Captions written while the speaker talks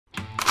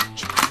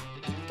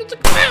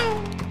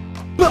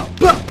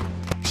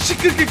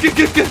Okay,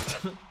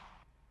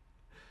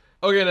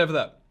 enough of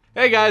that.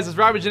 Hey guys, it's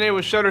Robert Janae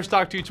with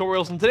Shutterstock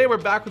Tutorials, and today we're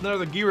back with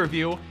another gear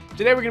review.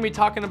 Today we're going to be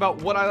talking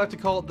about what I like to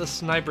call the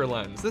sniper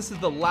lens. This is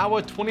the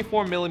Laowa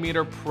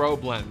 24mm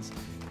probe lens,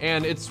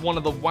 and it's one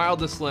of the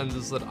wildest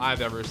lenses that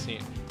I've ever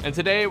seen. And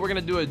today we're going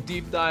to do a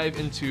deep dive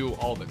into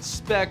all of its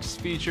specs,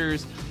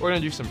 features. We're going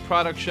to do some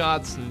product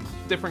shots and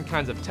different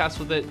kinds of tests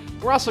with it.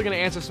 We're also going to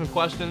answer some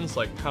questions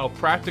like how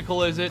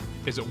practical is it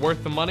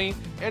worth the money,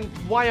 and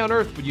why on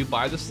earth would you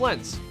buy this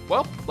lens?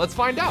 Well, let's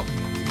find out.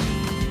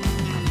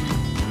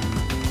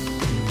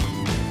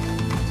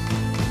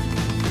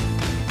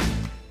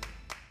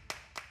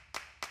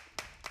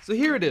 So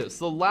here it is,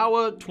 the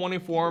Laowa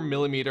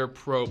 24mm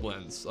probe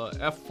lens,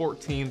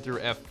 f14 through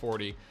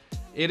f40.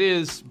 It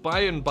is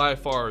by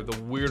far the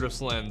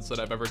weirdest lens that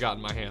I've ever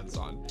gotten my hands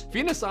on.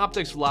 Venus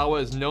Optics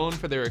Laowa is known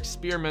for their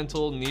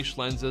experimental niche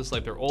lenses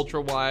like their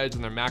ultra wides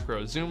and their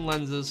macro zoom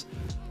lenses,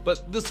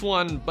 but this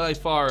one by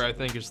far I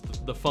think is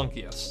the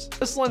funkiest.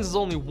 This lens is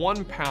only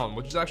 1 pound,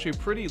 which is actually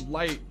pretty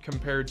light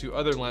compared to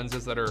other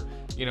lenses that are,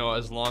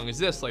 as long as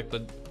this, like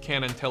the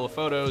Canon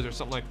telephotos or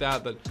something like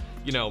that,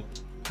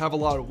 have a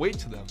lot of weight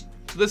to them.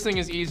 So this thing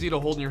is easy to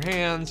hold in your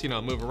hands,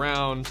 move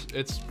around.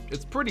 It's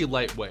pretty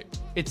lightweight.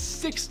 It's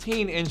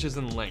 16 inches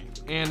in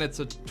length, and it's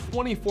a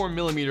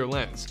 24mm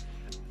lens.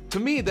 To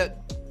me, that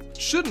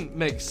shouldn't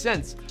make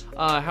sense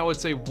how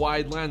it's a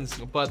wide lens,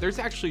 but there's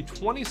actually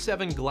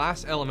 27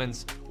 glass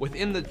elements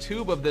within the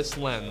tube of this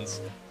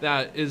lens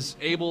that is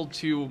able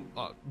to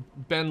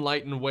bend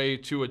light in a way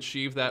to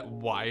achieve that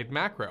wide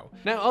macro.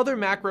 Now, other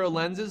macro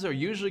lenses are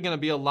usually going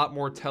to be a lot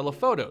more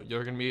telephoto.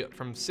 You're going to be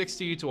from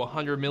 60 to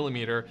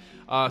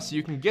 100mm, so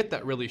you can get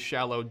that really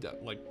shallow,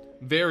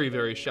 very,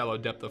 very shallow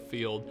depth of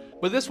field.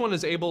 But this one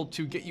is able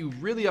to get you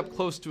really up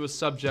close to a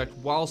subject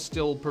while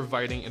still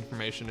providing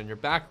information in your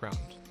background.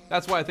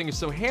 That's why I think it's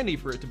so handy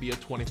for it to be a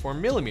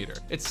 24mm.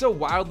 It's so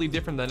wildly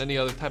different than any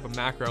other type of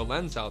macro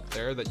lens out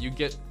there that you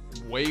get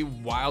way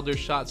wilder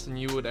shots than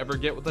you would ever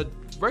get with a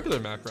regular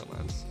macro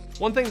lens.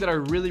 One thing that I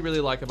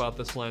really like about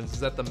this lens is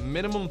that the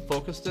minimum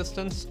focus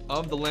distance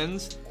of the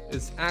lens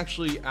is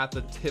actually at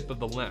the tip of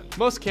the lens.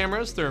 Most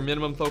cameras, their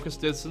minimum focus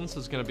distance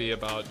is gonna be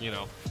about,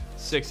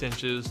 6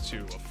 inches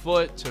to a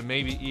foot to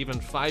maybe even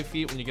 5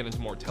 feet when you get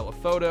into more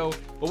telephoto.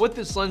 But with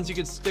this lens, you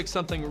can stick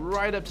something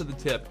right up to the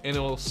tip and it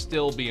will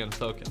still be in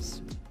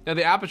focus. Now,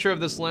 the aperture of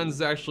this lens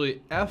is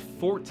actually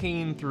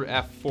f14 through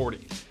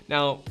f40.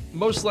 Now,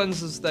 most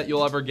lenses that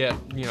you'll ever get,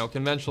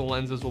 conventional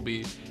lenses will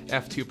be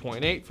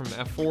f2.8 from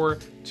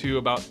f4 to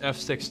about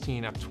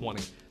f16,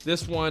 f20.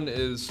 This one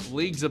is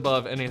leagues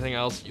above anything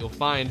else you'll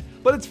find,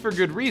 but it's for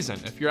good reason.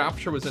 If your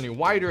aperture was any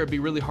wider, it'd be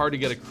really hard to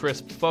get a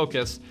crisp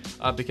focus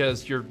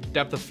because your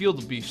depth of field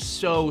would be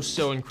so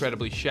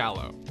incredibly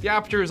shallow. The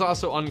aperture is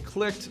also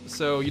unclicked,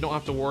 so you don't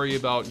have to worry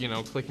about,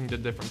 clicking to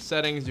different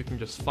settings. You can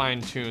just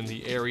fine tune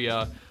the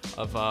area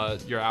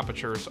of your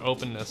aperture's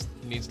openness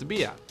needs to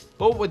be at.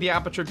 But with the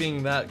aperture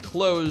being that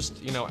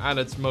closed, at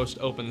its most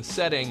open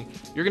setting,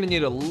 you're gonna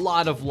need a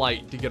lot of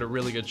light to get a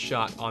really good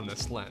shot on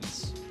this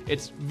lens.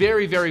 It's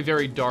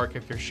very dark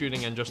if you're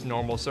shooting in just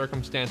normal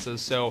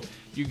circumstances, so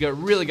you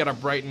really gotta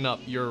brighten up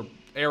your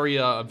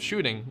area of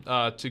shooting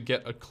to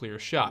get a clear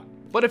shot.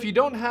 But if you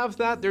don't have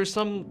that, there's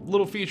some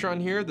little feature on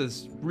here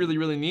that's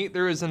really neat.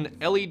 There is an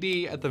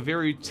LED at the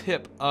very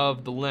tip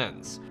of the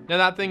lens. Now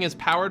that thing is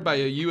powered by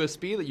a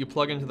USB that you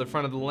plug into the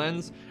front of the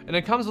lens, and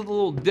it comes with a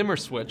little dimmer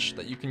switch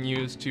that you can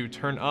use to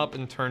turn up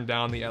and turn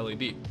down the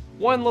LED.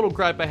 One little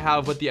gripe I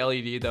have with the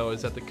LED though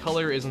is that the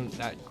color isn't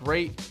that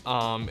great.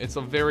 It's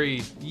a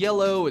very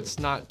yellow, it's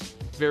not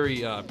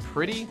very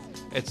pretty.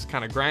 It's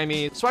kind of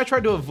grimy. So I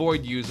tried to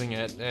avoid using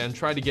it and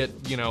try to get,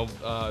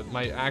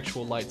 my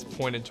actual lights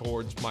pointed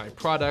towards my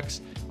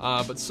products.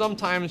 But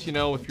sometimes,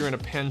 if you're in a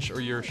pinch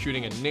or you're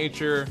shooting in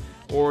nature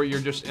or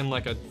you're just in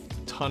like a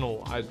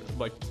tunnel, I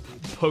like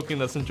poking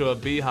this into a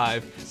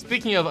beehive.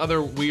 Speaking of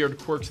other weird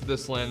quirks of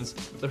this lens,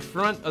 the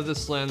front of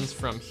this lens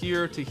from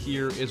here to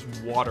here is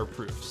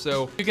waterproof.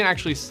 So you can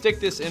actually stick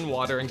this in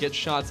water and get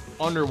shots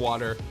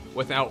underwater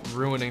without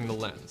ruining the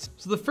lens.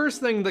 So the first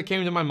thing that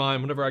came to my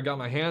mind whenever I got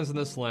my hands on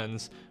this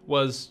lens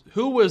was,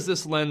 who was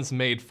this lens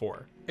made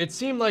for? It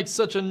seemed like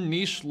such a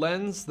niche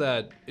lens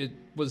that it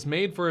was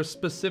made for a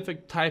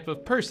specific type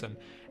of person.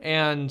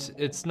 And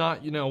it's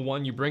not,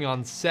 one you bring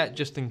on set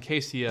just in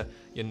case you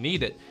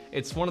need it.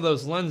 It's one of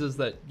those lenses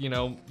that,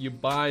 you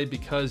buy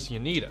because you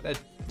need it.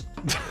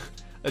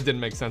 That didn't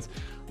make sense.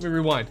 Let me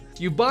rewind.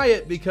 You buy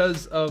it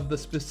because of the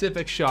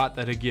specific shot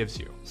that it gives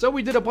you. So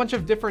we did a bunch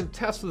of different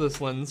tests with this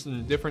lens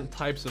and different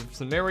types of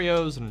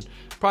scenarios and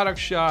product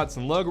shots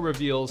and logo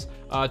reveals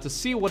to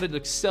see what it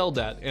excelled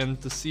at and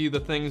to see the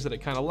things that it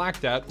kind of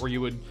lacked at, where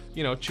you would,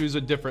 choose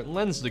a different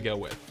lens to go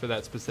with for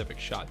that specific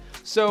shot.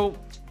 So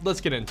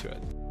let's get into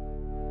it.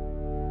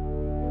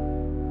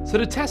 So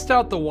to test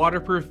out the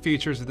waterproof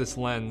features of this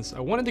lens, I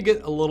wanted to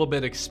get a little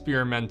bit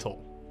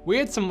experimental. We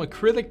had some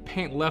acrylic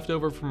paint left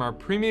over from our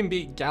Premium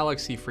Beat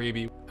Galaxy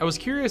freebie. I was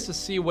curious to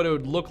see what it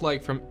would look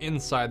like from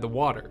inside the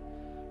water.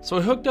 So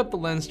I hooked up the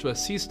lens to a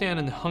C-stand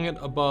and hung it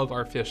above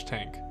our fish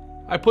tank.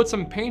 I put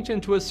some paint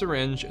into a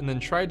syringe and then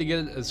tried to get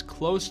it as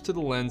close to the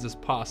lens as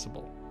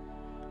possible.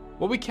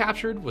 What we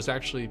captured was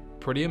actually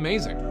pretty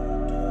amazing.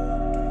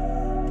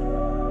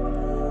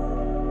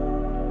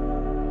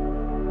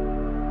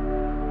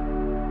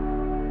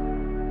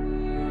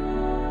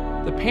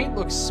 The paint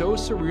looks so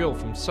surreal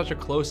from such a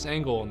close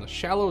angle, and the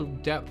shallow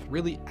depth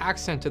really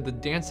accented the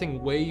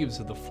dancing waves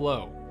of the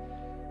flow.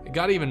 It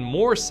got even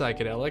more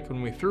psychedelic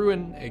when we threw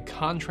in a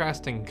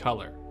contrasting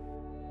color.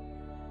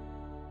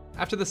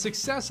 After the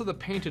success of the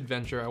paint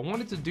adventure, I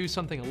wanted to do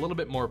something a little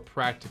bit more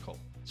practical.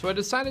 So I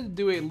decided to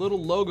do a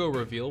little logo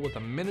reveal with a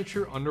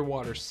miniature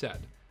underwater set.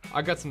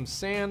 I got some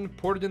sand,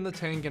 poured it in the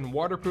tank, and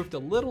waterproofed a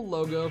little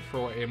logo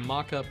for a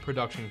mock-up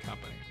production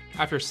company.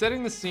 After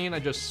setting the scene, I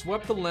just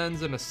swept the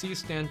lens in a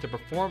C-stand to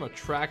perform a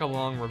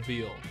track-along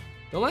reveal.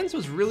 The lens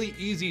was really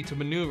easy to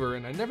maneuver,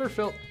 and I never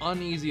felt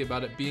uneasy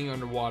about it being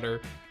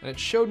underwater, and it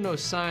showed no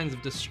signs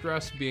of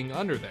distress being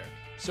under there.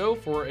 So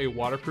for a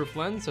waterproof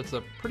lens, that's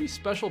a pretty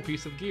special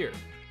piece of gear.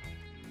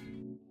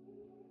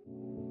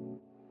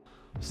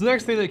 So the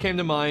next thing that came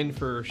to mind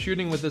for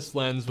shooting with this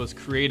lens was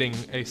creating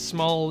a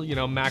small,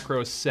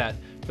 macro set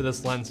for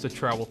this lens to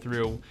travel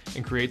through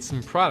and create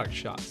some product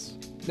shots.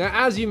 Now,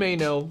 as you may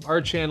know,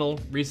 our channel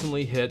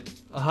recently hit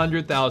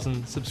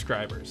 100,000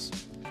 subscribers.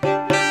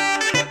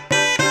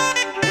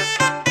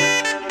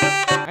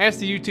 I asked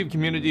the YouTube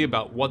community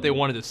about what they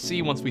wanted to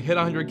see once we hit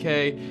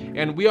 100K,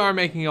 and we are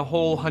making a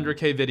whole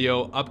 100K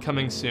video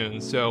upcoming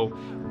soon, so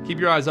keep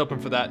your eyes open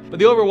for that. But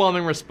the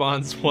overwhelming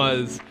response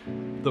was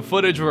the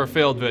footage of our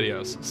failed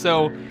videos.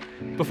 So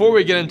before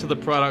we get into the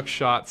product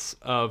shots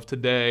of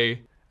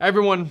today,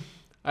 everyone,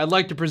 I'd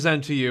like to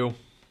present to you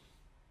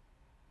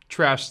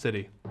Trash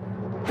City.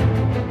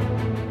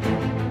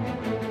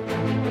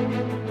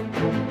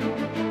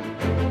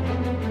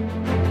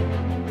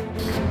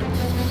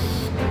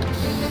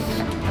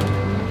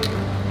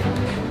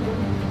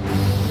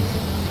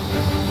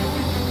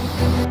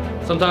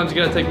 Sometimes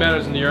you gotta take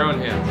matters into your own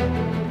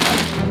hands.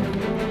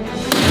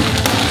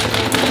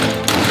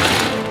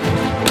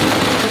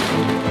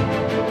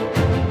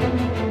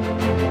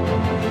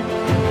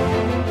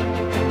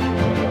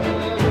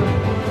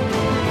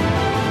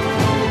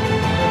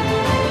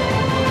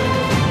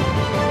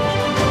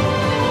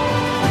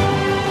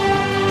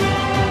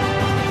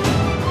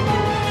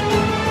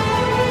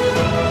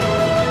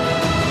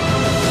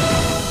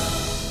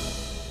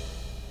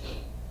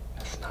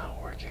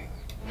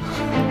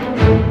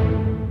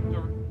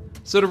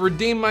 So to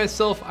redeem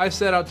myself, I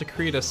set out to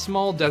create a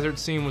small desert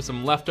scene with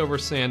some leftover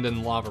sand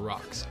and lava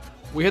rocks.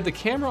 We had the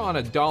camera on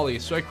a dolly,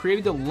 so I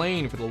created a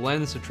lane for the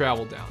lens to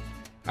travel down.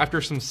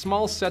 After some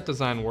small set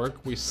design work,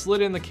 we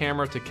slid in the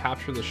camera to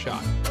capture the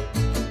shot.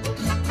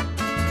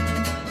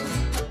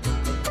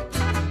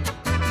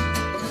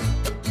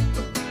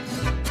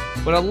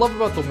 What I love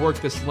about the work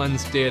this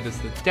lens did is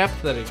the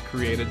depth that it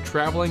created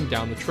traveling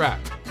down the track.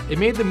 It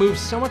made the move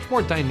so much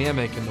more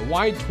dynamic, and the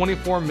wide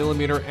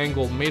 24mm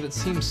angle made it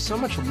seem so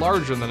much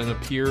larger than it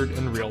appeared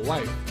in real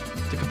life.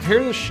 To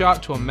compare the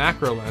shot to a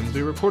macro lens,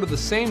 we recorded the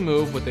same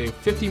move with a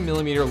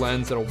 50mm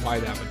lens at a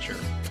wide aperture.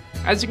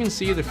 As you can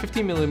see, the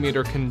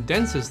 50mm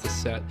condenses the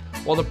set,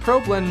 while the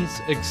probe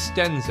lens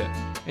extends it,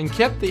 and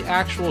kept the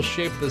actual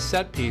shape of the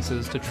set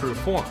pieces to true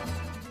form.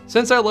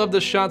 Since I love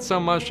this shot so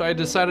much, I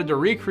decided to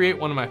recreate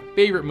one of my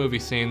favorite movie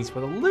scenes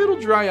with a little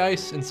dry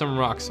ice and some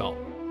rock salt.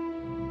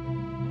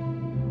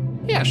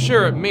 Yeah,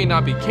 sure, it may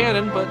not be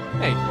canon, but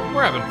hey,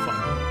 we're having fun.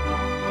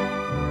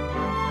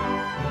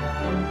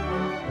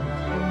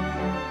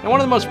 Now,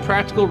 one of the most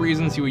practical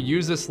reasons you would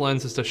use this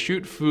lens is to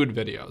shoot food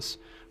videos.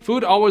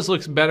 Food always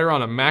looks better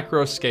on a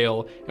macro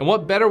scale, and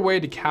what better way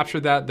to capture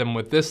that than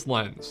with this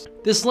lens?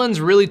 This lens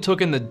really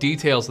took in the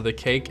details of the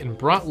cake and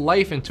brought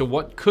life into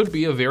what could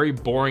be a very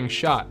boring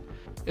shot.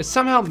 It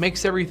somehow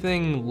makes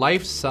everything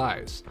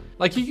life-size.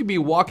 Like you could be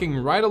walking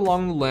right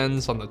along the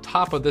lens on the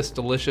top of this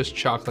delicious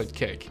chocolate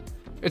cake.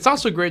 It's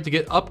also great to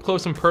get up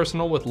close and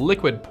personal with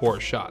liquid pour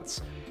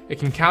shots. It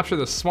can capture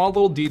the small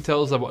little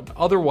details that would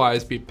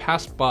otherwise be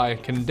passed by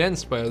and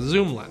condensed by a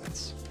zoom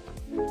lens.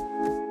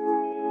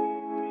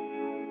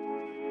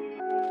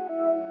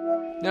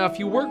 Now, if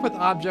you work with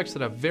objects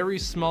that have very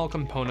small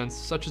components,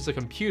 such as a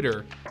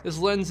computer, this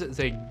lens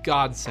is a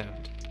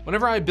godsend.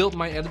 Whenever I built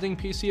my editing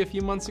PC a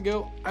few months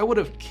ago, I would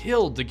have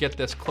killed to get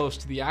this close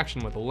to the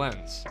action with a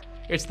lens.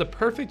 It's the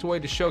perfect way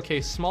to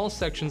showcase small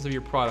sections of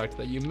your product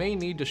that you may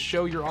need to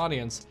show your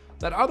audience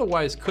that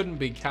otherwise couldn't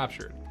be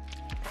captured.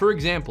 For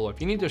example,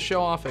 if you need to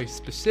show off a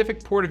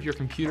specific port of your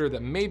computer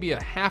that may be a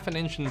 ½ an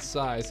inch in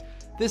size,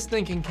 this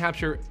thing can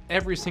capture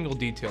every single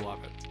detail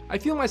of it. I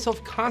feel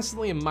myself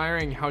constantly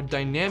admiring how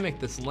dynamic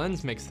this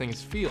lens makes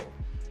things feel.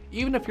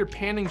 Even if you're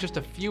panning just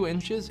a few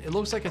inches, it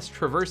looks like it's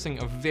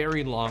traversing a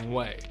very long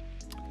way.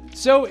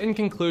 So in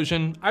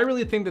conclusion, I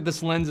really think that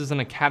this lens is in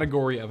a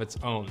category of its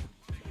own.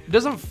 It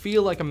doesn't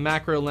feel like a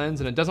macro lens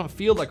and it doesn't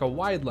feel like a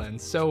wide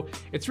lens, so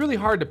it's really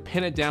hard to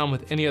pin it down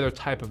with any other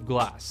type of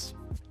glass.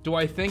 Do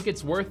I think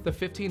it's worth the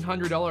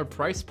 $1,500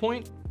 price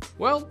point?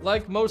 Well,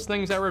 like most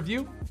things I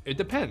review, it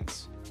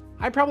depends.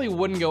 I probably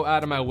wouldn't go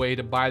out of my way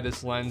to buy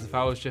this lens if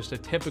I was just a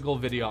typical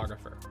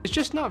videographer. It's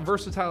just not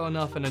versatile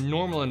enough in a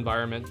normal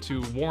environment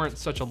to warrant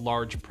such a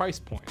large price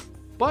point.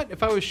 But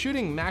if I was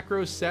shooting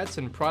macro sets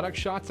and product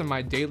shots in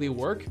my daily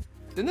work,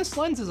 then this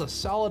lens is a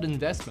solid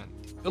investment.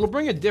 It'll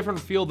bring a different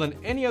feel than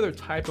any other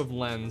type of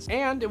lens,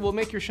 and it will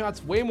make your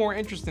shots way more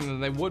interesting than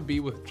they would be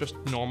with just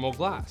normal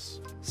glass.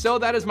 So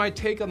that is my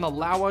take on the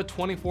Laowa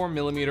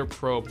 24mm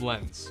probe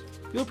lens.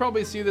 You'll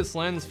probably see this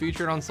lens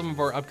featured on some of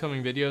our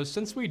upcoming videos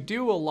since we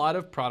do a lot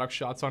of product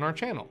shots on our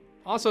channel.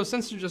 Also,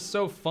 since they're just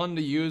so fun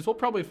to use, we'll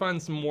probably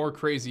find some more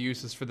crazy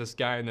uses for this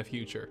guy in the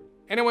future.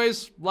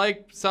 Anyways,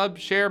 like, sub,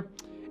 share,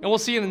 and we'll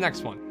see you in the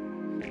next one.